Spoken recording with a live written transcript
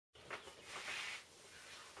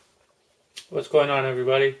What's going on,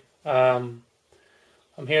 everybody? I'm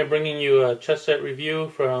here bringing you a chess set review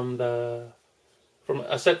from a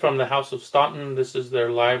set from the House of Staunton. This is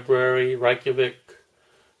their library Reykjavik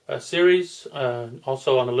series.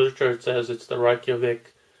 Also on the literature it says it's the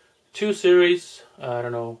Reykjavik 2 series. I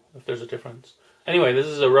don't know if there's a difference. Anyway, this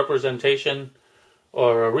is a representation,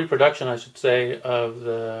 or a reproduction I should say, of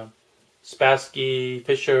the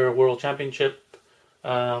Spassky-Fischer World Championship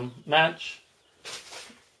match.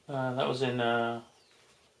 That was in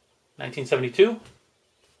 1972,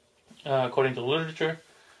 according to the literature.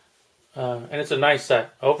 And it's a nice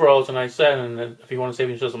set. Overall, it's a nice set, and if you want to save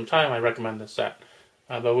yourself some time, I recommend this set.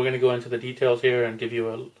 But we're going to go into the details here and give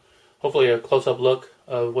you hopefully a close-up look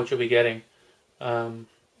of what you'll be getting.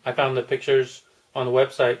 I found the pictures on the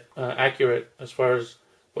website accurate as far as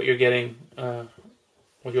what you're getting,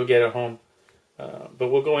 what you'll get at home.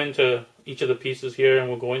 But we'll go into each of the pieces here, and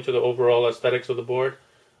we'll go into the overall aesthetics of the board.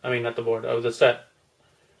 I mean, not the board, of the set.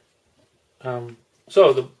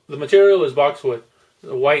 So the material is boxwood.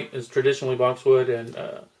 The white is traditionally boxwood, and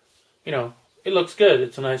you know, it looks good.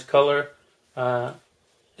 It's a nice color.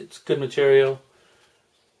 It's good material,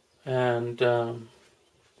 and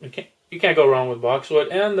you can't go wrong with boxwood.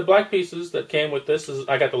 And the black pieces that came with this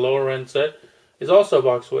I got the lower end set, is also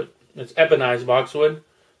boxwood. It's ebonized boxwood.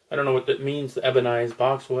 I don't know what that means, the ebonized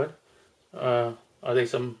boxwood. Are they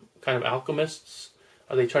some kind of alchemists?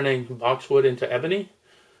 Are they turning boxwood into ebony?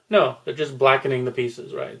 No, they're just blackening the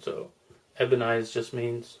pieces, right? So ebonized just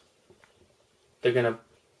means they're gonna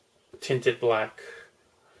tint it black.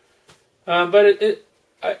 And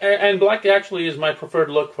black actually is my preferred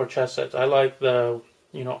look for chess sets. I like the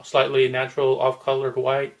slightly natural off-colored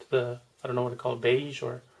white. I don't know what to call it, beige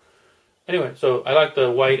or anyway. So I like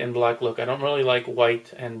the white and black look. I don't really like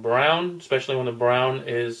white and brown, especially when the brown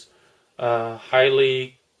is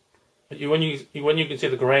highly. When you can see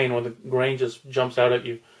the grain, when the grain just jumps out at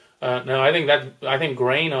you. Now I think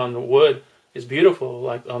grain on the wood is beautiful.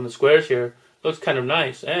 Like on the squares here, looks kind of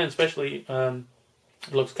nice, and especially it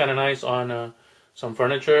looks kind of nice on some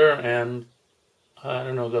furniture and I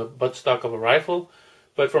don't know, the buttstock of a rifle.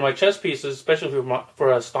 But for my chess pieces, especially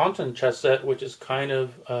for a Staunton chess set, which is kind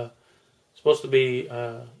of supposed to be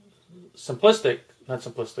simplistic, not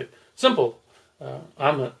simplistic, simple.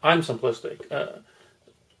 I'm simplistic.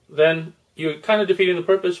 Then you're kind of defeating the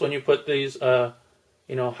purpose when you put these,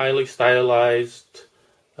 highly stylized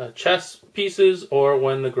chess pieces, or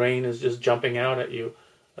when the grain is just jumping out at you.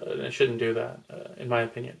 It shouldn't do that, in my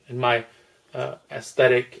opinion, in my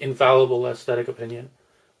infallible aesthetic opinion.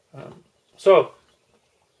 What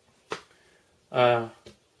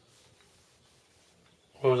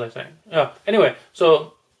was I saying? Anyway,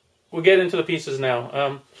 so we'll get into the pieces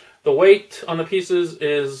now. The weight on the pieces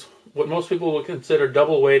is what most people would consider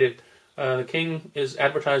double weighted. The king is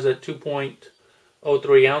advertised at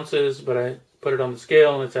 2.03 ounces, but I put it on the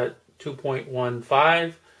scale and it's at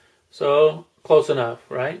 2.15. So close enough,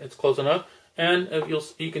 right? It's close enough. And if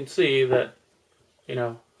you can see that,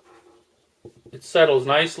 it settles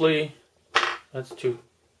nicely. That's too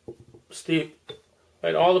steep.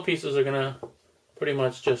 Right? All the pieces are gonna pretty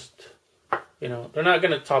much just, they're not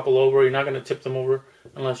gonna topple over. You're not gonna tip them over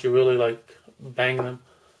unless you really like bang them.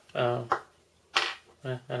 I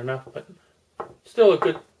don't know, but still a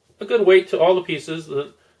good weight to all the pieces.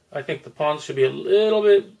 I think the pawns should be a little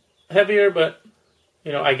bit heavier, but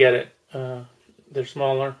I get it. They're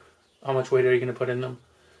smaller. How much weight are you going to put in them?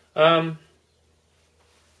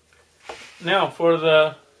 Now for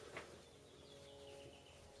the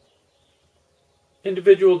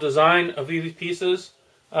individual design of these pieces,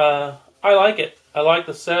 I like it. I like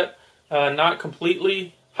the set. Not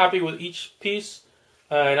completely happy with each piece,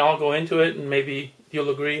 and I'll go into it, and maybe you'll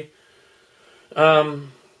agree. So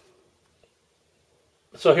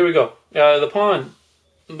here we go. The pawn.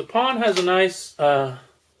 The pawn has a nice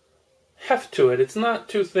heft to it. It's not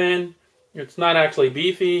too thin. It's not actually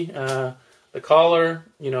beefy. The collar,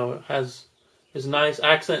 has his nice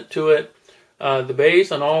accent to it. The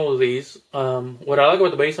base on all of these, what I like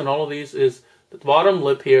about the base on all of these is the bottom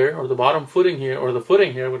lip here, or the bottom footing here, or the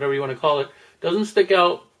footing here, whatever you want to call it, doesn't stick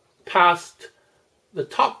out past the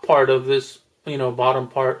top part of this, bottom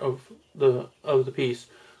part of the piece.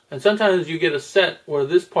 And sometimes you get a set where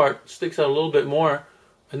this part sticks out a little bit more,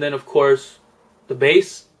 and then of course the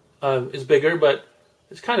base is bigger, but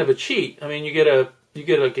it's kind of a cheat. I mean, you get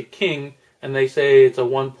like a king, and they say it's a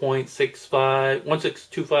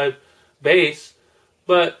 1625 base,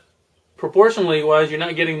 but proportionally wise, you're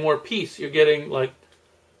not getting more piece. You're getting like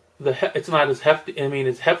it's not as hefty. I mean,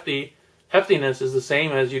 its heftiness is the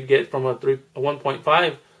same as you'd get from a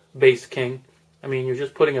 1.5 base king. I mean, you're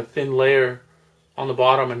just putting a thin layer on the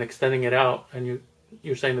bottom and extending it out, and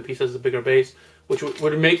you're saying the piece has a bigger base, which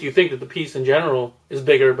would make you think that the piece in general is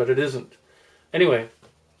bigger, but it isn't. Anyway,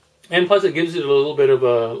 and plus it gives it a little bit of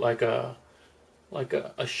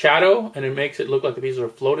a shadow, and it makes it look like the pieces are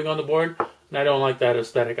floating on the board. And I don't like that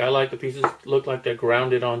aesthetic. I like the pieces to look like they're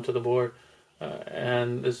grounded onto the board,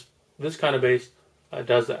 and this kind of base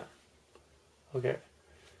does that. Okay.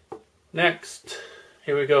 Next,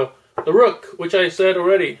 here we go. The rook, which I said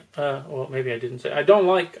already. Well, maybe I didn't say. I don't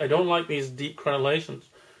like these deep crenellations.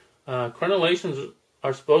 Crenellations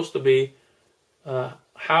are supposed to be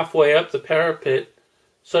halfway up the parapet,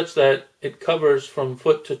 such that it covers from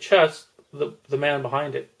foot to chest the man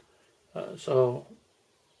behind it. So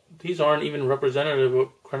these aren't even representative of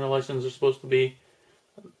what crenellations are supposed to be.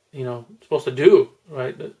 Supposed to do,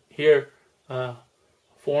 right? Here,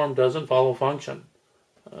 form doesn't follow function.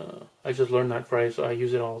 I just learned that phrase, so I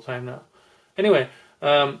use it all the time now. Anyway,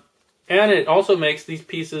 and it also makes these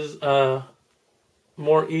pieces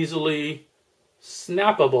more easily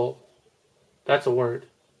snappable. That's a word.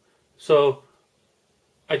 So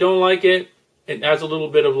I don't like it. It adds a little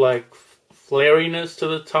bit of like flariness to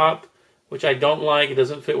the top, which I don't like. It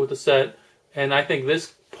doesn't fit with the set. And I think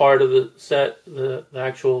this part of the set, the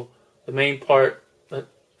main part, that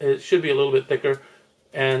it should be a little bit thicker,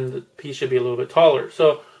 and the piece should be a little bit taller.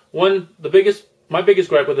 So my biggest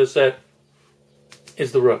gripe with this set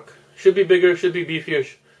is the rook. Should be bigger, should be beefier,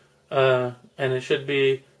 and it should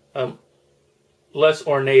be less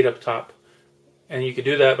ornate up top. And you could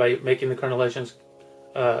do that by making the crenellations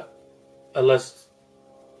a less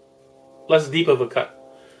deep of a cut.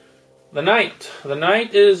 The knight. The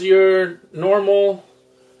knight is your normal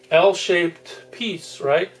L-shaped piece,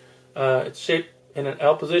 right? It's shaped in an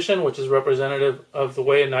L position, which is representative of the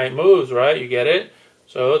way a knight moves, right? You get it?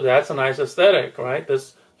 So that's a nice aesthetic, right?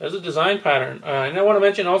 There's a design pattern. And I want to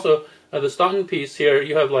mention also the Staunton piece here.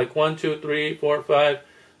 You have like 1, 2, 3, 4, 5,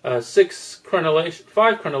 6 crenellations,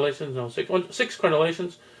 5 crenellations, no, 6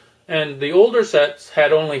 crenellations. And the older sets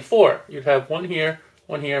had only 4. You'd have one here,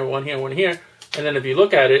 one here, one here, one here. And then if you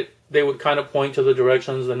look at it, they would kind of point to the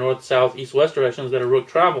directions, the north, south, east, west directions that a rook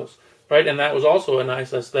travels, right? And that was also a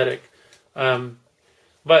nice aesthetic.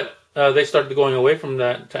 But they started going away from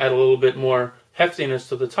that to add a little bit more heftiness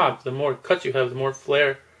to the top. The more cuts you have, the more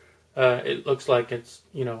flare it looks like. It's,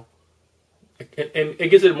 it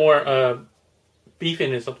gives it more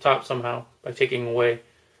beefiness up top somehow by taking away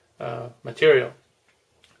material.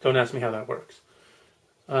 Don't ask me how that works.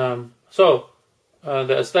 So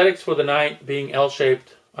the aesthetics for the knight being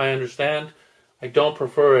L-shaped, I understand. I don't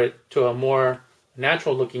prefer it to a more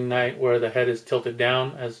natural-looking knight where the head is tilted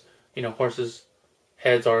down, as horses'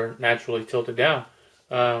 heads are naturally tilted down.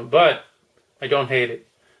 But I don't hate it.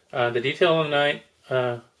 The detail on the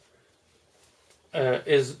knight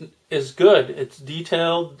is good. It's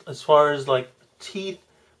detailed as far as like teeth.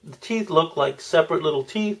 The teeth look like separate little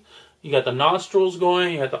teeth. You got the nostrils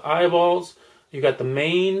going. You got the eyeballs. You got the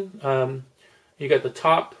mane. You got the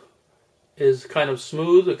top is kind of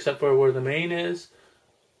smooth except for where the mane is,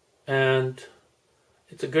 and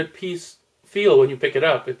it's a good piece feel when you pick it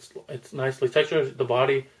up. It's nicely textured. The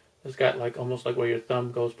body has got like almost like where your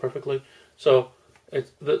thumb goes perfectly. So it's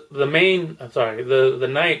the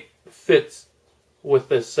knight fits with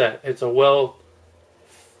this set. It's a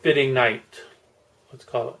well-fitting knight, let's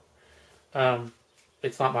call it.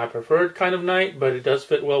 It's not my preferred kind of knight, but it does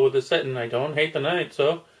fit well with the set, and I don't hate the knight,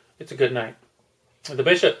 so it's a good knight. The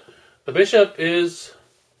bishop. The bishop is,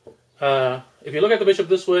 if you look at the bishop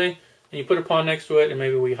this way, and you put a pawn next to it, and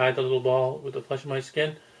maybe we hide the little ball with the flesh of my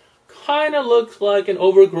skin, kind of looks like an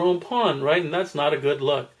overgrown pawn, right? And that's not a good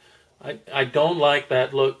look. I don't like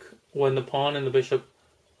that look when the pawn and the bishop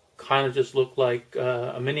kind of just look like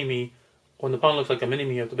a mini-me, when the pawn looks like a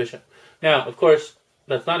mini-me of the bishop. Now, of course,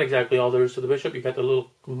 that's not exactly all there is to the bishop. You got the little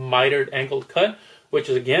mitered angled cut, which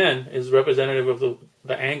is, again, is representative of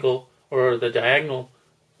the angle or the diagonal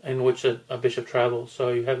in which a bishop travels. So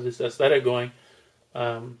you have this aesthetic going,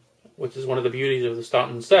 which is one of the beauties of the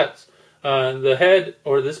Staunton sets. The head,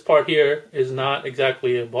 or this part here, is not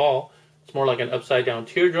exactly a ball. It's more like an upside-down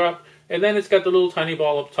teardrop. And then it's got the little tiny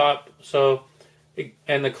ball up top. So,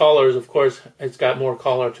 and the collars, of course, it's got more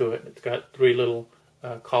collar to it. It's got 3 little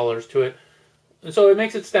collars to it. And so it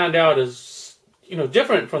makes it stand out as,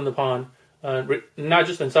 different from the pawn. Not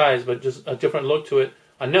just in size, but just a different look to it.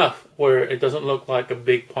 Enough where it doesn't look like a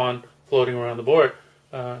big pawn floating around the board.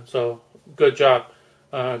 So, good job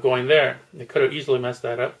going there. They could have easily messed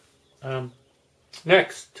that up.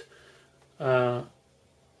 Next, the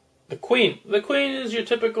queen. The queen is your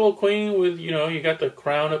typical queen with, you got the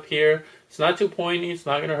crown up here. It's not too pointy. It's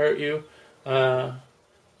not going to hurt you.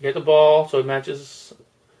 You get the ball, so it matches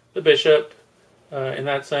the bishop in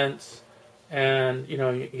that sense, and you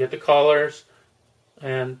get the collars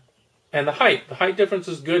and the height. The height difference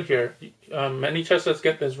is good here. Many chess sets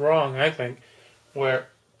get this wrong, I think, where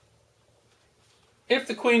if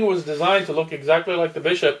the queen was designed to look exactly like the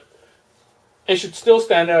bishop, it should still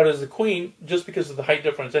stand out as the queen just because of the height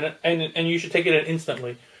difference, and you should take it in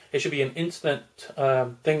instantly. It should be an instant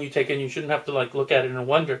thing you take in. You shouldn't have to look at it and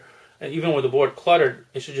wonder. And even with the board cluttered,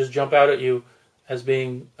 it should just jump out at you as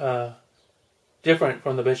being different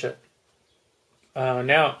from the bishop.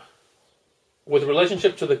 Now, with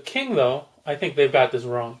relationship to the king, though, I think they've got this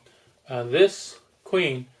wrong. This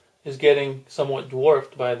queen is getting somewhat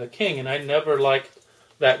dwarfed by the king, and I never liked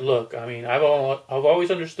that look. I mean, I've always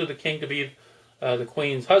understood the king to be the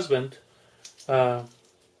queen's husband, not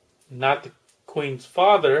the queen's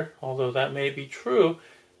father, although that may be true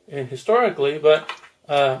historically, but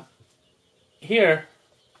here,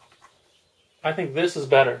 I think this is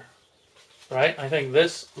better, right? I think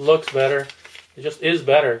this looks better. It just is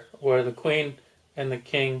better, where the queen and the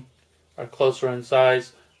king are closer in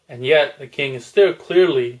size, and yet the king is still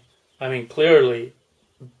clearly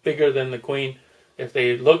bigger than the queen. If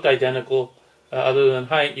they looked identical, other than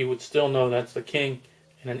height, you would still know that's the king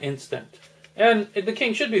in an instant. And the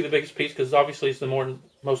king should be the biggest piece because obviously it's the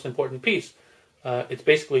most important piece. It's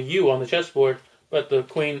basically you on the chessboard, but the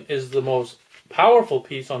queen is the most powerful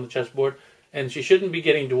piece on the chessboard, and she shouldn't be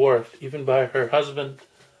getting dwarfed even by her husband,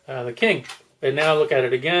 the king. And now look at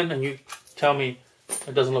it again, and you tell me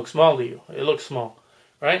it doesn't look small to you. It looks small,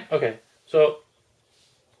 right? Okay, so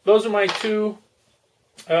those are my two,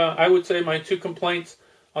 I would say my two complaints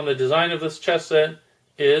on the design of this chess set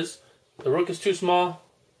is the rook is too small,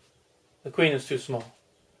 the queen is too small.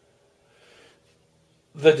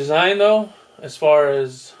 The design, though, as far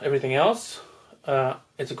as everything else,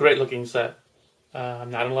 it's a great looking set.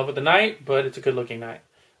 I'm not in love with the knight, but it's a good looking knight.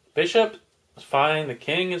 Bishop is fine, the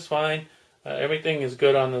king is fine. Everything is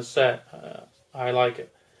good on this set. I like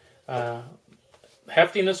it.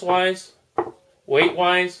 Heftiness-wise,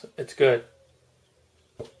 weight-wise, it's good.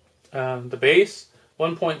 The base,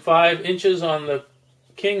 1.5 inches on the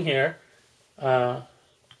king here,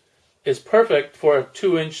 is perfect for a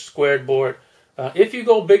 2-inch squared board. If you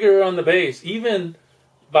go bigger on the base, even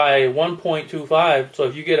by 1.25, so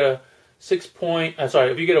if you get a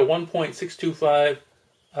 1.625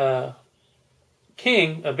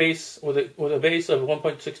 king, a base with a base of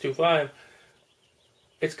 1.625,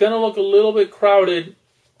 it's going to look a little bit crowded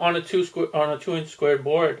on a 2-inch squared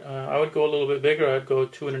board. I would go a little bit bigger. I'd go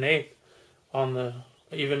 2 1/8 on the,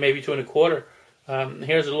 even maybe 2 1/4.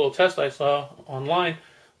 Here's a little test I saw online.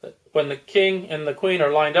 That when the king and the queen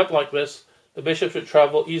are lined up like this, the bishop should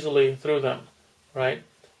travel easily through them, right?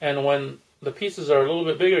 And when the pieces are a little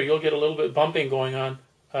bit bigger, you'll get a little bit bumping going on.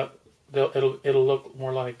 It'll look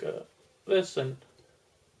more like this. And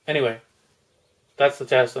anyway, that's the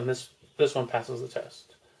test, and this one passes the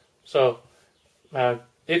test. So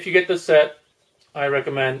if you get this set, I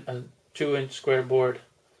recommend a 2-inch square board.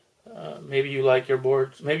 Maybe you like your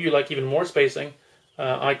boards. Maybe you like even more spacing.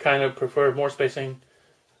 I kind of prefer more spacing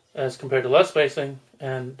as compared to less spacing,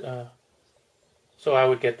 and so I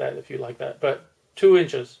would get that if you like that. But 2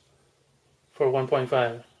 inches for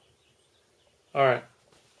 1.5. All right.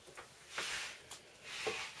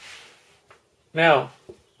 Now,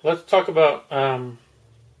 let's talk about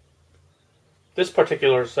this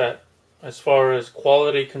particular set as far as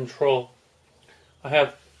quality control. I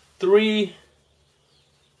have three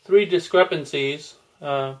discrepancies.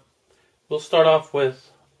 We'll start off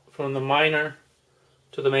with from the minor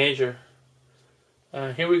to the major.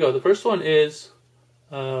 Here we go. The first one is,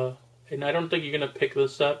 and I don't think you're going to pick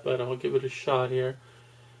this up, but I'll give it a shot here.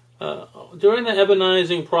 During the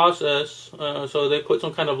ebonizing process, so they put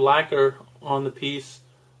some kind of lacquer on the piece.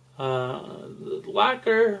 The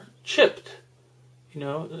lacquer chipped.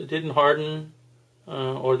 It didn't harden,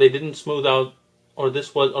 or they didn't smooth out, or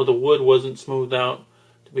the wood wasn't smoothed out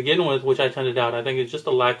to begin with, which I tend to doubt. I think it's just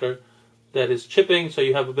a lacquer that is chipping, so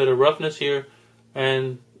you have a bit of roughness here,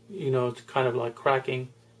 and it's kind of like cracking.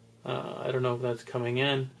 I don't know if that's coming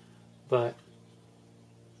in, but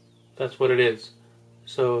that's what it is.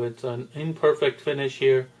 So it's an imperfect finish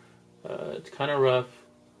here. It's kind of rough,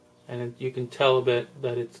 and you can tell a bit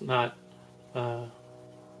that it's not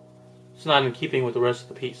in keeping with the rest of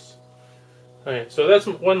the piece. Okay, so that's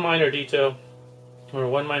one minor detail, or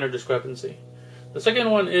one minor discrepancy. The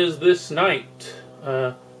second one is this knight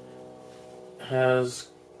has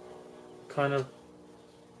kind of,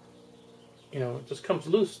 it just comes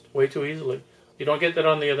loose way too easily. You don't get that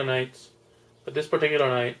on the other knights, but this particular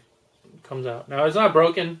knight comes out. Now, it's not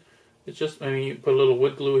broken. It's just, I mean, you put a little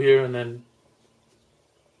wood glue here and then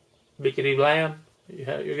bickety blam,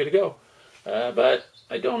 you're good to go. But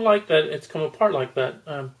I don't like that it's come apart like that.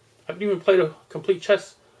 I haven't even played a complete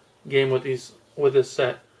chess game with this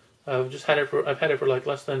set. I've had it for like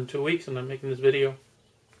less than 2 weeks, and I'm making this video,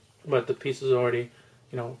 but the pieces already,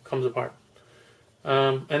 comes apart.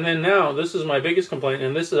 And then now, this is my biggest complaint,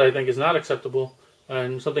 and this is, I think, is not acceptable,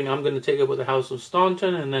 and something I'm going to take up with the House of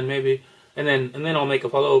Staunton, and then maybe, and then I'll make a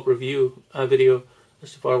follow-up review video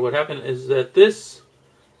as far as what happened. Is that this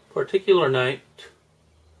particular night,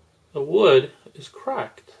 the wood is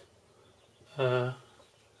cracked. Let's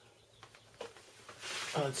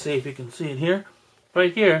see if you can see it here.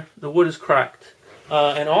 Right here, the wood is cracked,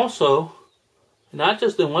 and also, not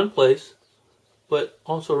just in one place, but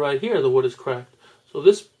also right here, the wood is cracked. So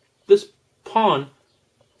this pawn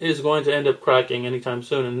is going to end up cracking anytime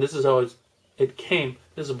soon, and this is how it came.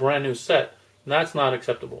 This is a brand new set, and that's not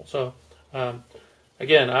acceptable. So,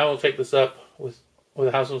 again, I will take this up with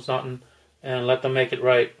the House of Staunton and let them make it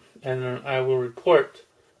right, and I will report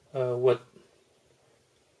what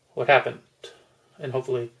happened, and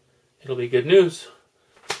hopefully it'll be good news.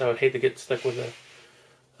 I would hate to get stuck with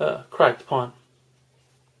a cracked pawn.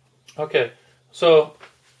 Okay, so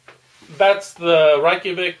that's the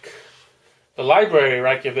Reykjavik, the library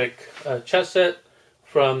Reykjavik chess set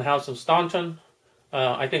from the House of Staunton.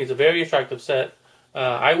 I think it's a very attractive set.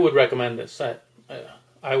 I would recommend this set.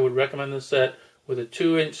 I would recommend this set with a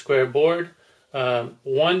 2-inch square board.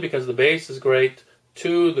 1, because the base is great.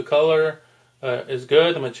 2, the color is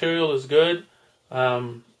good. The material is good.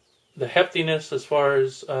 The heftiness as far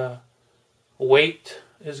as weight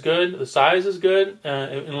is good. The size is good,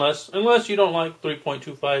 unless you don't like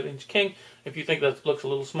 3.25-inch king. If you think that looks a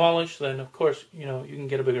little smallish, then of course you can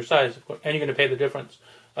get a bigger size, of course, and you're going to pay the difference.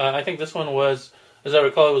 I think this one was, as I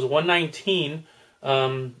recall, it was $119.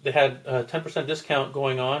 They had a 10% discount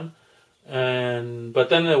going on, but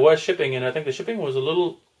then there was shipping, and I think the shipping was a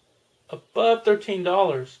little above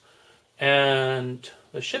 $13, and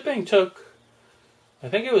the shipping took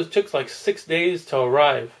like 6 days to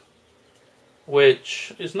arrive,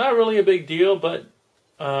 which is not really a big deal, but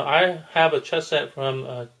I have a chess set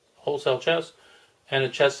from Wholesale Chess and a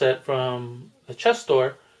chess set from the chess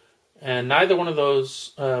store, and neither one of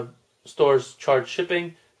those stores charged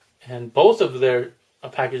shipping, and both of their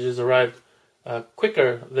packages arrived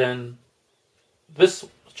quicker than this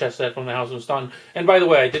chess set from the House of Staunton. And by the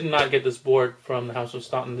way, I did not get this board from the House of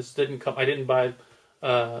Staunton. This didn't come. I didn't buy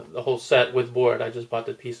the whole set with board. I just bought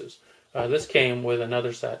the pieces. This came with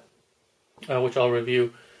another set, which I'll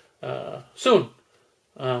review soon.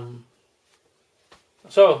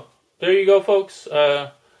 So there you go, folks.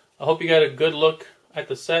 I hope you got a good look at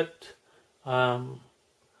the set.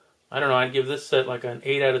 I don't know. I'd give this set like an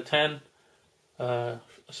 8 out of 10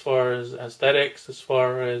 as far as aesthetics, as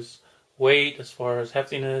far as weight, as far as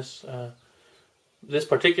heftiness. This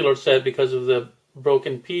particular set, because of the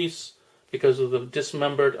broken piece, because of the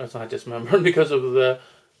dismembered, it's not dismembered, because of the,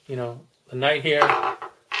 the knight here.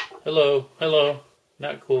 Hello,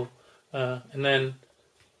 not cool. And then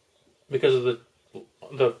because of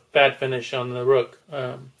the bad finish on the rook,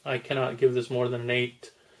 I cannot give this more than an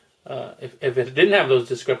 8. If it didn't have those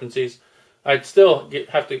discrepancies, I'd still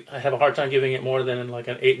have a hard time giving it more than like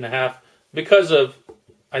an 8.5, because of,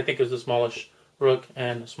 I think it was a smallish rook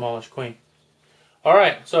and a smallish queen. All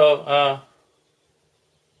right, so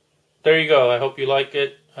there you go. I hope you like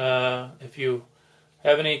it. If you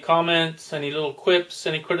have any comments, any little quips,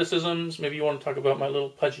 any criticisms, maybe you want to talk about my little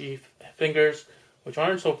pudgy fingers, which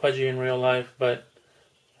aren't so pudgy in real life, but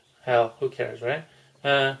hell, who cares, right?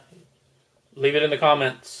 Leave it in the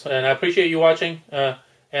comments. And I appreciate you watching.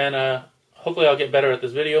 And hopefully I'll get better at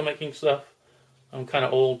this video making stuff. I'm kind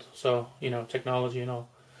of old, so, technology and all.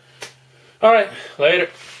 All right, later.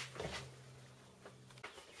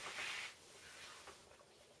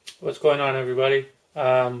 What's going on, everybody?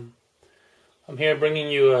 I'm here bringing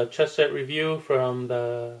you a chess set review from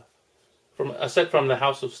a set from the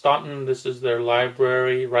House of Staunton. This is their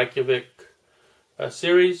library Reykjavik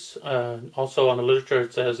series. Also on the literature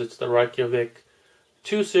it says it's the Reykjavik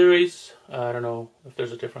 2 series. I don't know if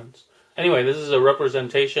there's a difference. Anyway, this is a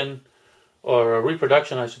representation, or a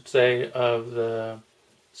reproduction, I should say, of the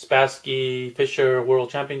Spassky-Fischer World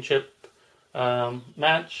Championship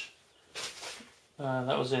match.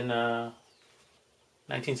 That was in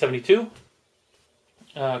 1972,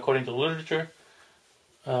 according to the literature.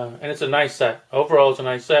 And it's a nice set. Overall, it's a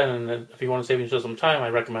nice set, and if you want to save yourself some time, I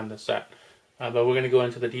recommend this set. But we're going to go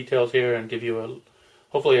into the details here and give you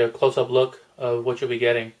hopefully a close-up look of what you'll be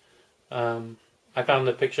getting. I found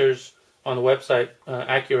the pictures on the website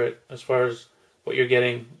accurate as far as what you're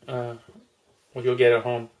getting, what you'll get at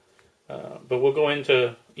home. But we'll go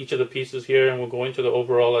into each of the pieces here, and we'll go into the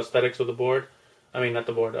overall aesthetics of the board. I mean, not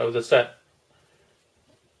the board, of the set.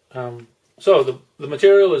 So the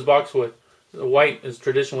material is boxwood. The white is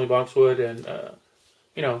traditionally boxwood, and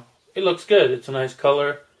you know, it looks good. It's a nice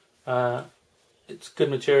color. It's good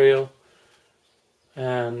material,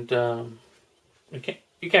 and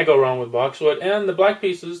you can't go wrong with boxwood. And the black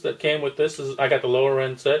pieces that came with this I got the lower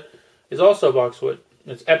end set, is also boxwood.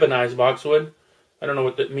 It's ebonized boxwood. I don't know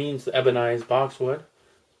what that means, the ebonized boxwood.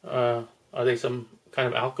 Are they some kind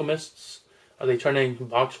of alchemists? Are they turning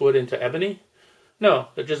boxwood into ebony? No,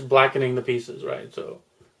 they're just blackening the pieces, right? So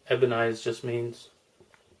ebonized just means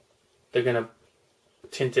they're gonna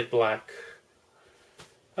tint it black.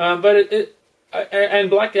 And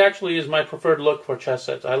black actually is my preferred look for chess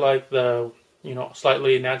sets. I like the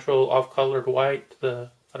slightly natural off-colored white. I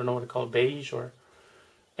don't know what to call it, beige or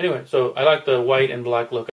anyway. So I like the white and black look.